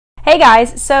Hey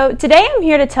guys, so today I'm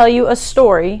here to tell you a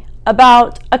story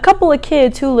about a couple of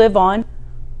kids who live on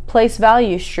Place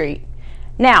Value Street.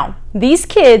 Now, these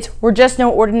kids were just no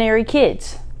ordinary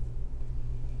kids.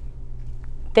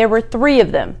 There were 3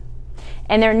 of them,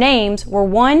 and their names were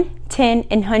 1, 10,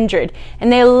 and 100, and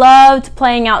they loved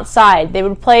playing outside. They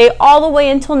would play all the way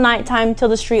until nighttime, till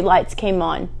the street lights came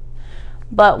on.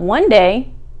 But one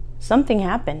day, something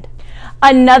happened.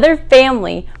 Another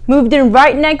family moved in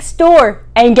right next door,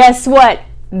 and guess what?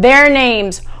 Their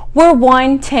names were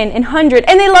 1, 10, and 100,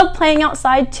 and they loved playing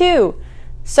outside too.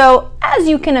 So, as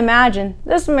you can imagine,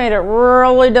 this made it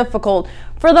really difficult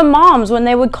for the moms when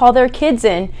they would call their kids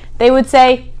in. They would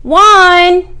say,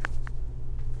 1!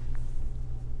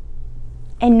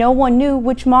 And no one knew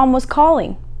which mom was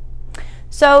calling.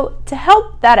 So, to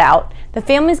help that out, the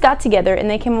families got together and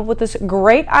they came up with this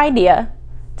great idea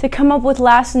to come up with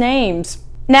last names.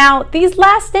 Now, these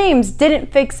last names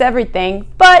didn't fix everything,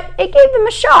 but it gave them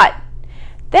a shot.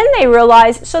 Then they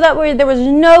realized, so that way there was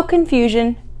no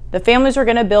confusion, the families were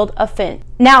going to build a fence.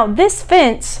 Now, this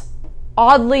fence,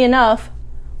 oddly enough,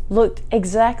 looked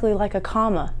exactly like a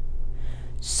comma.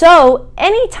 So,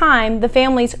 anytime the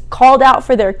families called out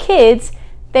for their kids,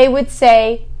 they would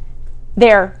say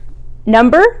their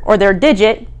number or their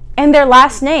digit and their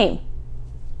last name.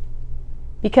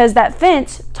 Because that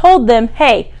fence told them,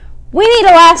 hey, we need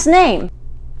a last name.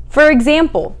 For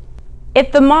example,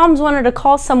 if the moms wanted to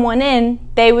call someone in,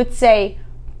 they would say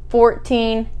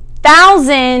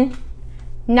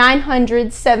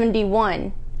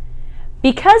 14,971.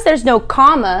 Because there's no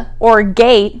comma or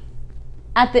gate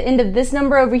at the end of this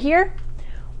number over here,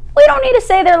 we don't need to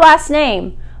say their last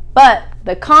name. But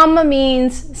the comma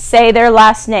means say their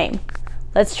last name.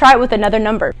 Let's try it with another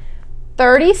number.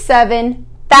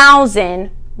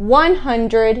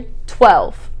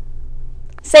 37,112.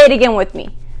 Say it again with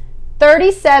me.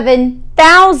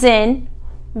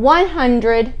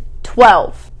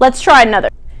 37,112. Let's try another.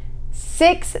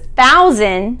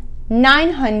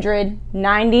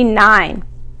 6,999.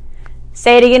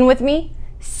 Say it again with me.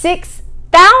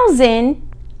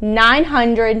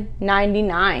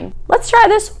 6,999. Let's try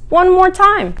this one more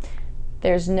time.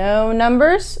 There's no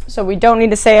numbers, so we don't need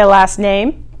to say a last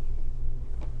name.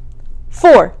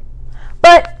 4.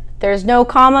 But there's no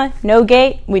comma, no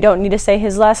gate. We don't need to say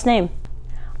his last name.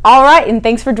 All right, and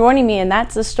thanks for joining me, and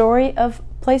that's the story of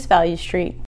Place Value Street.